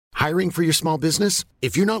Hiring for your small business?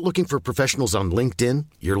 If you're not looking for professionals on LinkedIn,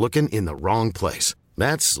 you're looking in the wrong place.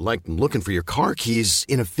 That's like looking for your car keys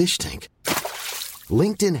in a fish tank.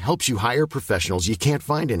 LinkedIn helps you hire professionals you can't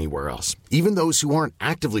find anywhere else, even those who aren't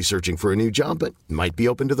actively searching for a new job but might be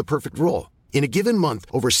open to the perfect role. In a given month,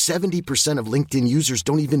 over 70% of LinkedIn users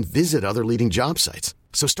don't even visit other leading job sites.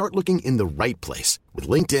 So start looking in the right place. With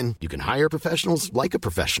LinkedIn, you can hire professionals like a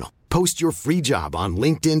professional. Post your free job on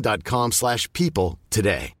linkedin.com/people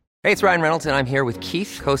today. Hey, it's Ryan Reynolds, and I'm here with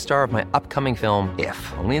Keith, co-star of my upcoming film, If,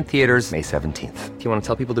 only in theaters May 17th. Do you want to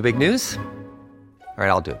tell people the big news? All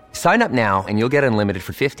right, I'll do it. Sign up now and you'll get unlimited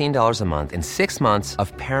for $15 a month and 6 months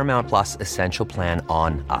of Paramount Plus Essential Plan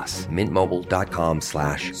on us.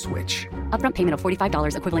 MintMobile.com/switch. Upfront payment of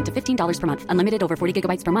 $45 equivalent to $15 per month. Unlimited over 40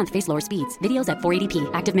 gigabytes per month. Face lower speeds. Videos at 480p.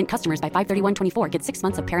 Active Mint customers by 531.24 get 6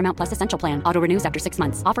 months of Paramount Plus Essential Plan. Auto renews after 6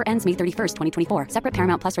 months. Offer ends May 31st, 2024. Separate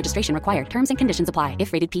Paramount Plus registration required. Terms and conditions apply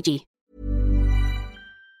if rated PG.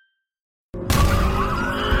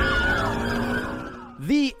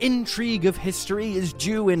 The intrigue of history is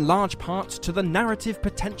due in large part to the narrative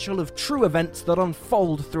potential of true events that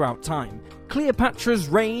unfold throughout time. Cleopatra's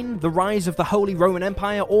reign, the rise of the Holy Roman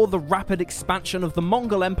Empire, or the rapid expansion of the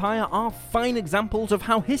Mongol Empire are fine examples of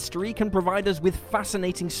how history can provide us with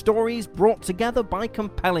fascinating stories brought together by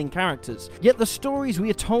compelling characters. Yet the stories we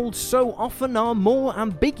are told so often are more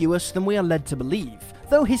ambiguous than we are led to believe.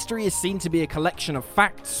 Though history is seen to be a collection of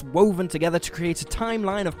facts woven together to create a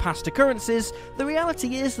timeline of past occurrences, the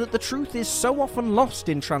reality is that the truth is so often lost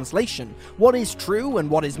in translation. What is true and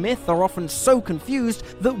what is myth are often so confused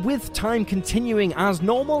that with time continuing as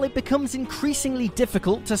normal, it becomes increasingly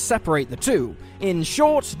difficult to separate the two. In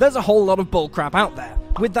short, there's a whole lot of bullcrap out there.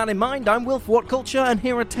 With that in mind, I'm Wilf WhatCulture, and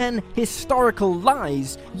here are 10 historical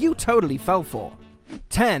lies you totally fell for.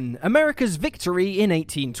 10. America's victory in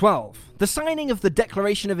 1812. The signing of the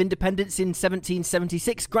Declaration of Independence in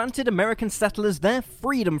 1776 granted American settlers their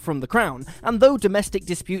freedom from the crown, and though domestic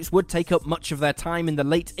disputes would take up much of their time in the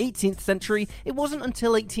late 18th century, it wasn't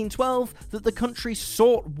until 1812 that the country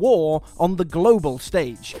sought war on the global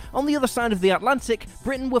stage. On the other side of the Atlantic,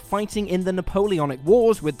 Britain were fighting in the Napoleonic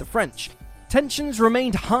Wars with the French. Tensions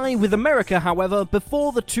remained high with America, however,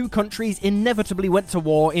 before the two countries inevitably went to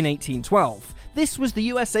war in 1812. This was the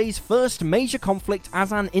USA's first major conflict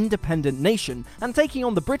as an independent nation, and taking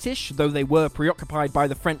on the British, though they were preoccupied by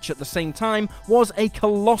the French at the same time, was a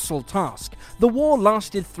colossal task. The war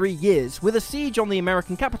lasted 3 years, with a siege on the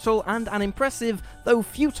American capital and an impressive, though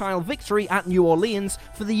futile, victory at New Orleans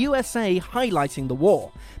for the USA highlighting the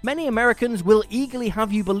war. Many Americans will eagerly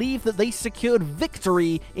have you believe that they secured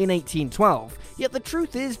victory in 1812, yet the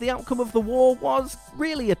truth is the outcome of the war was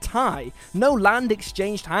really a tie. No land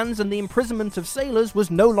exchanged hands, and the imprisonment of sailors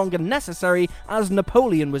was no longer necessary as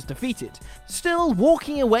Napoleon was defeated. Still,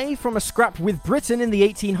 walking away from a scrap with Britain in the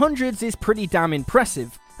 1800s is pretty damn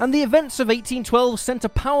impressive, and the events of 1812 sent a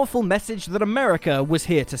powerful message that America was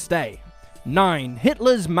here to stay. 9.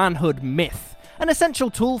 Hitler's manhood myth. An essential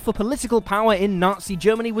tool for political power in Nazi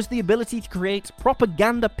Germany was the ability to create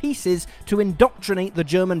propaganda pieces to indoctrinate the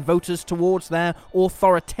German voters towards their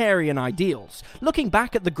authoritarian ideals. Looking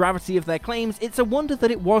back at the gravity of their claims, it's a wonder that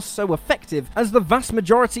it was so effective, as the vast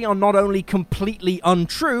majority are not only completely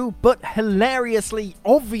untrue, but hilariously,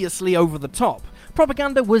 obviously over the top.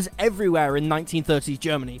 Propaganda was everywhere in 1930s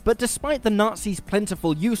Germany, but despite the Nazis'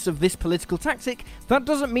 plentiful use of this political tactic, that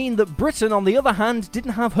doesn't mean that Britain, on the other hand,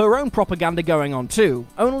 didn't have her own propaganda going on too,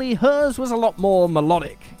 only hers was a lot more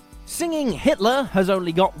melodic. Singing "Hitler has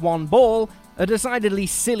only got one ball," a decidedly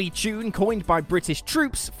silly tune coined by British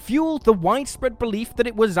troops, fueled the widespread belief that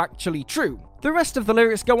it was actually true. The rest of the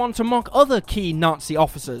lyrics go on to mock other key Nazi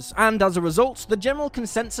officers, and as a result, the general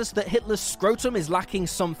consensus that Hitler's scrotum is lacking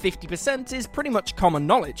some 50% is pretty much common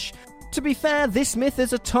knowledge. To be fair, this myth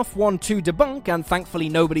is a tough one to debunk, and thankfully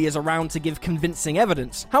nobody is around to give convincing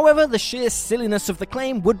evidence. However, the sheer silliness of the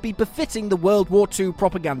claim would be befitting the World War II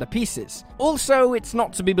propaganda pieces. Also, it's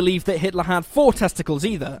not to be believed that Hitler had 4 testicles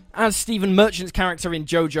either, as Stephen Merchant's character in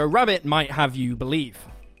Jojo Rabbit might have you believe.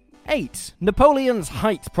 8. Napoleon's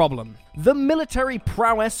height problem. The military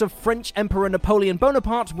prowess of French Emperor Napoleon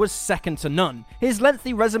Bonaparte was second to none. His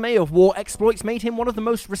lengthy resume of war exploits made him one of the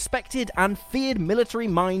most respected and feared military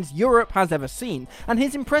minds Europe has ever seen, and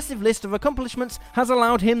his impressive list of accomplishments has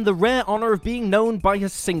allowed him the rare honor of being known by a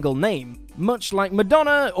single name, much like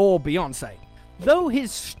Madonna or Beyoncé. Though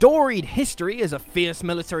his storied history as a fierce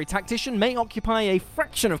military tactician may occupy a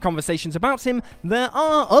fraction of conversations about him, there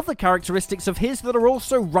are other characteristics of his that are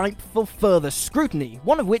also ripe for further scrutiny,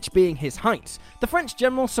 one of which being his height. The French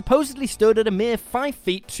general supposedly stood at a mere 5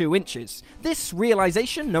 feet 2 inches. This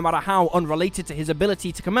realization, no matter how unrelated to his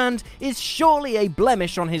ability to command, is surely a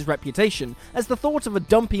blemish on his reputation, as the thought of a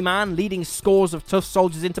dumpy man leading scores of tough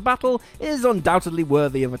soldiers into battle is undoubtedly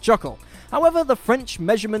worthy of a chuckle. However, the French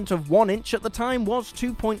measurement of 1 inch at the time was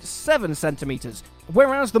 2.7 centimeters,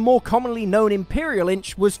 whereas the more commonly known imperial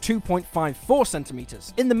inch was 2.54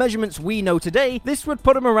 centimeters. In the measurements we know today, this would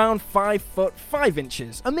put him around 5 foot 5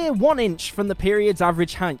 inches, a mere 1 inch from the period's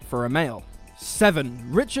average height for a male. 7.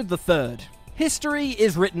 Richard III. History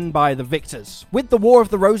is written by the victors. With the War of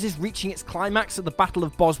the Roses reaching its climax at the Battle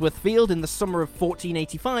of Bosworth Field in the summer of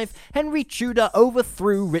 1485, Henry Tudor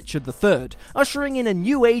overthrew Richard III, ushering in a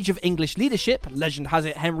new age of English leadership. Legend has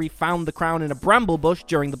it Henry found the crown in a bramble bush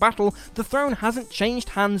during the battle. The throne hasn't changed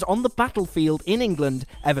hands on the battlefield in England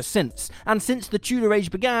ever since, and since the Tudor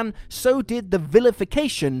age began, so did the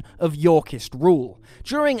vilification of Yorkist rule.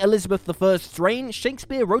 During Elizabeth I's reign,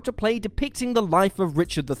 Shakespeare wrote a play depicting the life of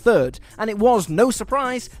Richard III, and it was no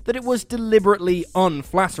surprise that it was deliberately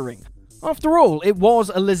unflattering. After all, it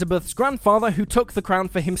was Elizabeth's grandfather who took the crown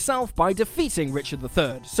for himself by defeating Richard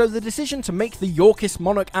III, so the decision to make the Yorkist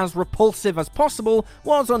monarch as repulsive as possible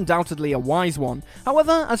was undoubtedly a wise one.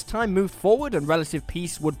 However, as time moved forward and relative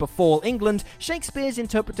peace would befall England, Shakespeare's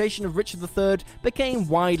interpretation of Richard III became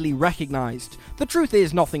widely recognised. The truth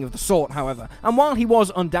is nothing of the sort, however, and while he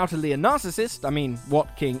was undoubtedly a narcissist, I mean,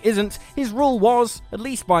 what king isn't, his rule was, at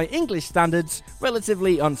least by English standards,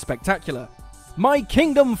 relatively unspectacular. My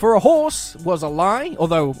Kingdom for a Horse was a lie,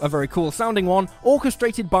 although a very cool sounding one,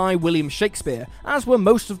 orchestrated by William Shakespeare, as were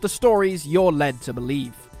most of the stories you're led to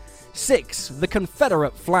believe. 6. The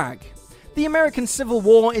Confederate Flag. The American Civil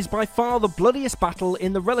War is by far the bloodiest battle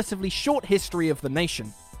in the relatively short history of the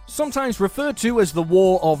nation. Sometimes referred to as the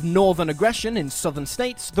War of Northern Aggression in southern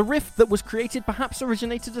states, the rift that was created perhaps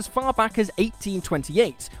originated as far back as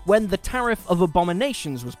 1828, when the Tariff of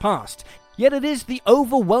Abominations was passed. Yet it is the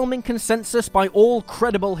overwhelming consensus by all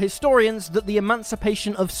credible historians that the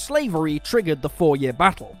emancipation of slavery triggered the 4-year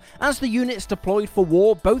battle. As the units deployed for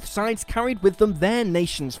war, both sides carried with them their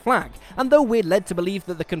nation's flag, and though we're led to believe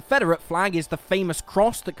that the Confederate flag is the famous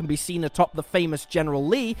cross that can be seen atop the famous General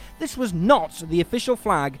Lee, this was not the official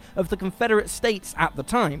flag of the Confederate States at the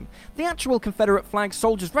time. The actual Confederate flag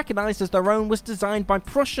soldiers recognized as their own was designed by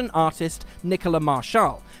Prussian artist Nicolas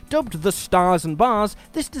Marchal. Dubbed the Stars and Bars,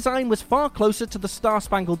 this design was far closer to the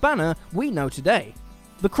Star-Spangled Banner we know today.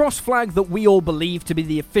 The cross flag that we all believe to be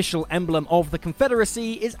the official emblem of the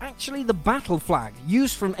Confederacy is actually the battle flag,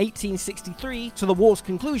 used from 1863 to the war's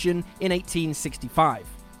conclusion in 1865.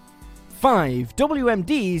 5.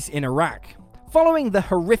 WMDs in Iraq. Following the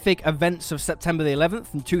horrific events of September the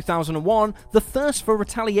 11th in 2001, the thirst for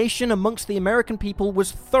retaliation amongst the American people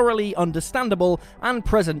was thoroughly understandable and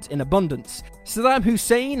present in abundance. Saddam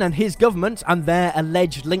Hussein and his government, and their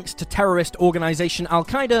alleged links to terrorist organization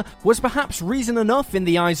Al-Qaeda, was perhaps reason enough in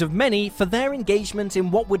the eyes of many for their engagement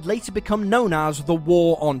in what would later become known as the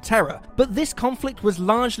War on Terror. But this conflict was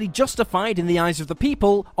largely justified in the eyes of the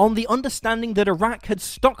people on the understanding that Iraq had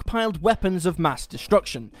stockpiled weapons of mass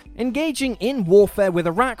destruction. Engaging in warfare with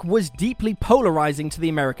Iraq was deeply polarizing to the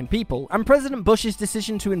American people, and President Bush's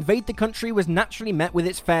decision to invade the country was naturally met with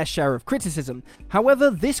its fair share of criticism.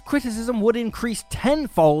 However, this criticism would increase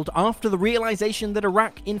tenfold after the realization that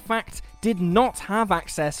Iraq, in fact, did not have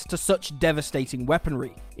access to such devastating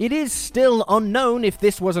weaponry. It is still unknown if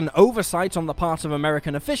this was an oversight on the part of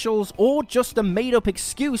American officials or just a made-up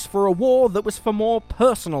excuse for a war that was for more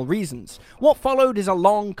personal reasons. What followed is a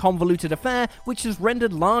long, convoluted affair which has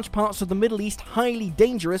rendered large parts of the Middle East highly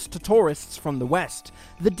dangerous to tourists from the West.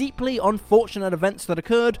 The deeply unfortunate events that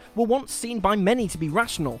occurred were once seen by many to be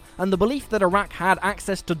rational, and the belief that Iraq had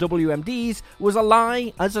access to WMDs was a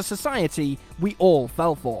lie as a society we all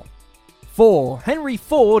fell for. 4. Henry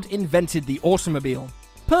Ford invented the automobile.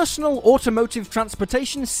 Personal automotive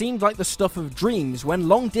transportation seemed like the stuff of dreams when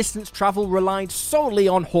long-distance travel relied solely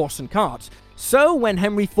on horse and cart. So, when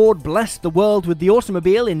Henry Ford blessed the world with the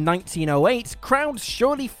automobile in 1908, crowds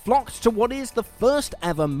surely flocked to what is the first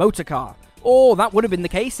ever motorcar. Or that would have been the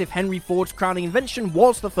case if Henry Ford's crowning invention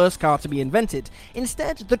was the first car to be invented.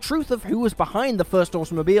 Instead, the truth of who was behind the first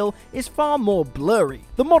automobile is far more blurry.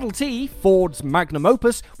 The Model T, Ford's magnum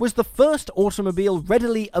opus, was the first automobile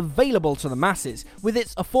readily available to the masses, with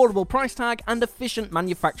its affordable price tag and efficient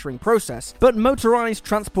manufacturing process. But motorized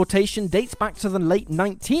transportation dates back to the late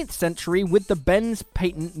 19th century with the Benz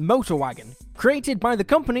patent motor wagon, created by the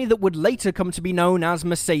company that would later come to be known as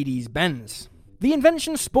Mercedes-Benz. The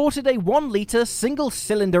invention sported a 1-litre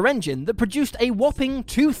single-cylinder engine that produced a whopping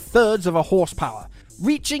 2/3 of a horsepower.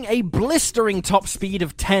 Reaching a blistering top speed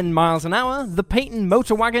of 10 miles an hour, the Peyton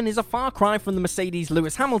motor wagon is a far cry from the Mercedes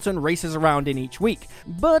Lewis Hamilton races around in each week.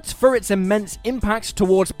 But for its immense impact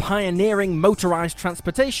towards pioneering motorized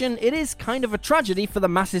transportation, it is kind of a tragedy for the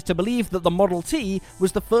masses to believe that the Model T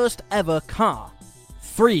was the first ever car.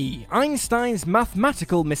 3. Einstein's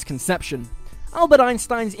mathematical misconception. Albert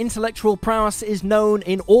Einstein's intellectual prowess is known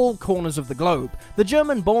in all corners of the globe. The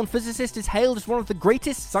German-born physicist is hailed as one of the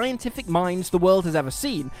greatest scientific minds the world has ever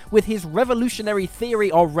seen, with his revolutionary theory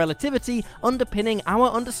of relativity underpinning our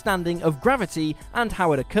understanding of gravity and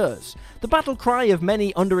how it occurs. The battle cry of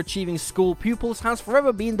many underachieving school pupils has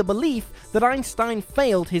forever been the belief that Einstein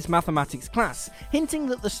failed his mathematics class, hinting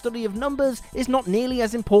that the study of numbers is not nearly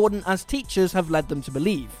as important as teachers have led them to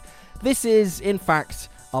believe. This is, in fact,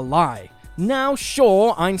 a lie. Now,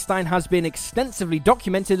 sure, Einstein has been extensively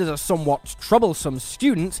documented as a somewhat troublesome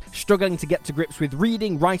student, struggling to get to grips with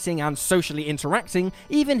reading, writing, and socially interacting,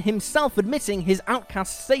 even himself admitting his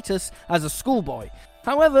outcast status as a schoolboy.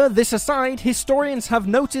 However, this aside, historians have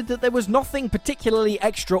noted that there was nothing particularly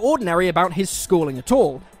extraordinary about his schooling at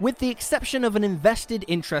all, with the exception of an invested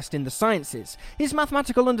interest in the sciences. His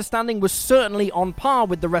mathematical understanding was certainly on par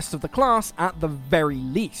with the rest of the class at the very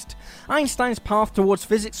least. Einstein's path towards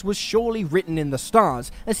physics was surely written in the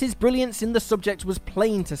stars, as his brilliance in the subject was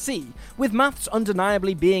plain to see. With maths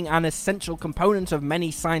undeniably being an essential component of many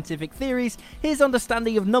scientific theories, his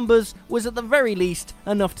understanding of numbers was at the very least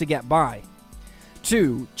enough to get by.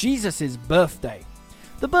 2. Jesus' birthday.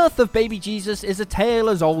 The birth of baby Jesus is a tale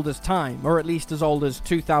as old as time, or at least as old as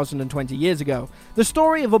 2020 years ago. The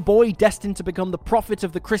story of a boy destined to become the prophet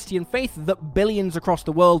of the Christian faith that billions across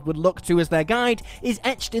the world would look to as their guide is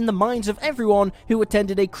etched in the minds of everyone who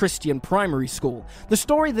attended a Christian primary school. The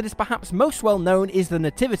story that is perhaps most well known is the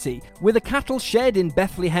Nativity, with a cattle shed in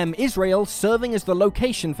Bethlehem, Israel, serving as the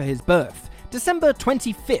location for his birth. December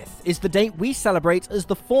 25th is the date we celebrate as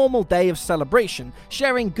the formal day of celebration,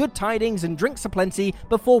 sharing good tidings and drinks aplenty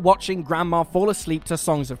before watching Grandma fall asleep to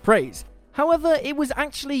songs of praise. However, it was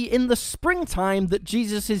actually in the springtime that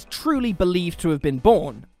Jesus is truly believed to have been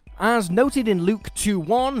born. As noted in Luke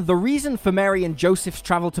 2:1, the reason for Mary and Joseph's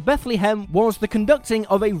travel to Bethlehem was the conducting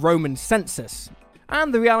of a Roman census.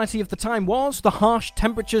 And the reality of the time was, the harsh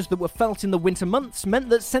temperatures that were felt in the winter months meant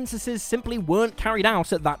that censuses simply weren't carried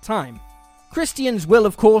out at that time. Christians will,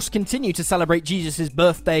 of course, continue to celebrate Jesus'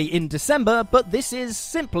 birthday in December, but this is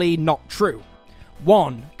simply not true.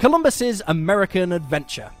 1. Columbus's American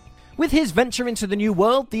adventure. With his venture into the New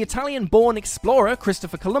World, the Italian-born explorer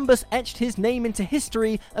Christopher Columbus etched his name into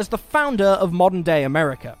history as the founder of modern-day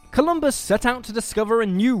America. Columbus set out to discover a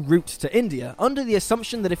new route to India, under the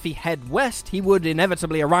assumption that if he head west, he would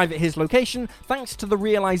inevitably arrive at his location thanks to the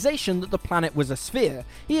realization that the planet was a sphere.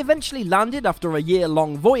 He eventually landed after a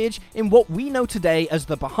year-long voyage in what we know today as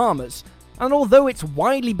the Bahamas. And although it's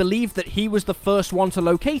widely believed that he was the first one to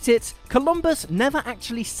locate it, Columbus never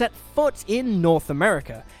actually set foot in North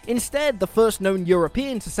America. Instead, the first known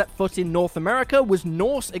European to set foot in North America was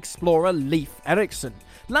Norse explorer Leif Erikson.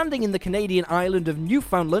 Landing in the Canadian island of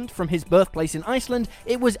Newfoundland from his birthplace in Iceland,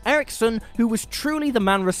 it was Erikson who was truly the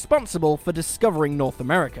man responsible for discovering North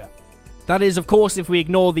America. That is, of course, if we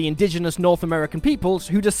ignore the indigenous North American peoples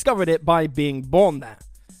who discovered it by being born there.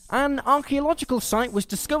 An archaeological site was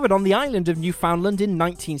discovered on the island of Newfoundland in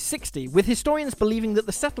 1960, with historians believing that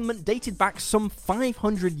the settlement dated back some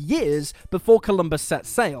 500 years before Columbus set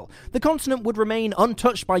sail. The continent would remain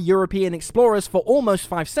untouched by European explorers for almost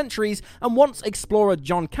 5 centuries, and once explorer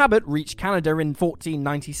John Cabot reached Canada in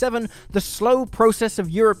 1497, the slow process of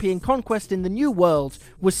European conquest in the New World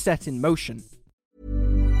was set in motion.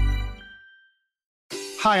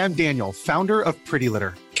 Hi, I'm Daniel, founder of Pretty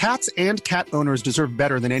Litter. Cats and cat owners deserve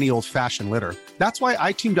better than any old-fashioned litter. That's why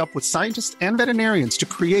I teamed up with scientists and veterinarians to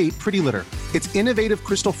create Pretty Litter. Its innovative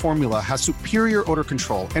crystal formula has superior odor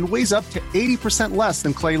control and weighs up to 80% less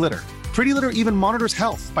than clay litter. Pretty Litter even monitors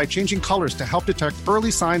health by changing colors to help detect early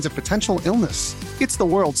signs of potential illness. It's the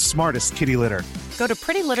world's smartest kitty litter. Go to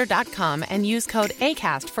prettylitter.com and use code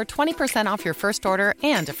ACAST for 20% off your first order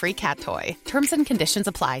and a free cat toy. Terms and conditions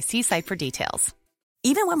apply. See site for details.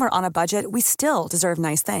 Even when we're on a budget, we still deserve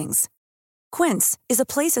nice things. Quince is a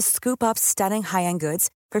place to scoop up stunning high-end goods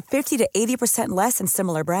for 50 to 80% less than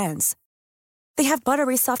similar brands. They have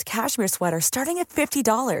buttery soft cashmere sweaters starting at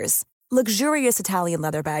 $50, luxurious Italian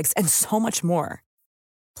leather bags, and so much more.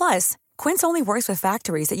 Plus, Quince only works with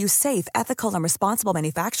factories that use safe, ethical, and responsible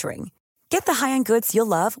manufacturing. Get the high-end goods you'll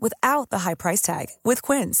love without the high price tag with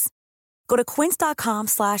Quince. Go to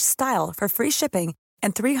quince.com/style for free shipping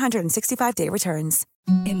and 365-day returns.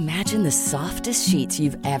 Imagine the softest sheets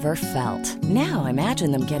you've ever felt. Now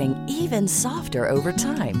imagine them getting even softer over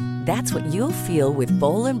time. That's what you'll feel with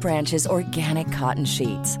Boll & Branch's organic cotton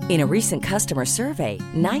sheets. In a recent customer survey,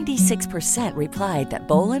 96% replied that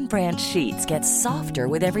Boll & Branch sheets get softer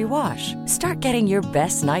with every wash. Start getting your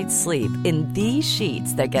best night's sleep in these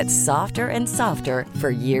sheets that get softer and softer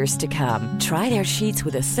for years to come. Try their sheets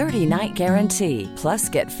with a 30-night guarantee. Plus,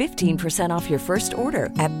 get 15% off your first order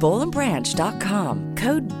at bollandbranch.com.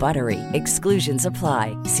 Code BUTTERY. Exclusions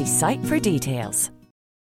apply. See site for details.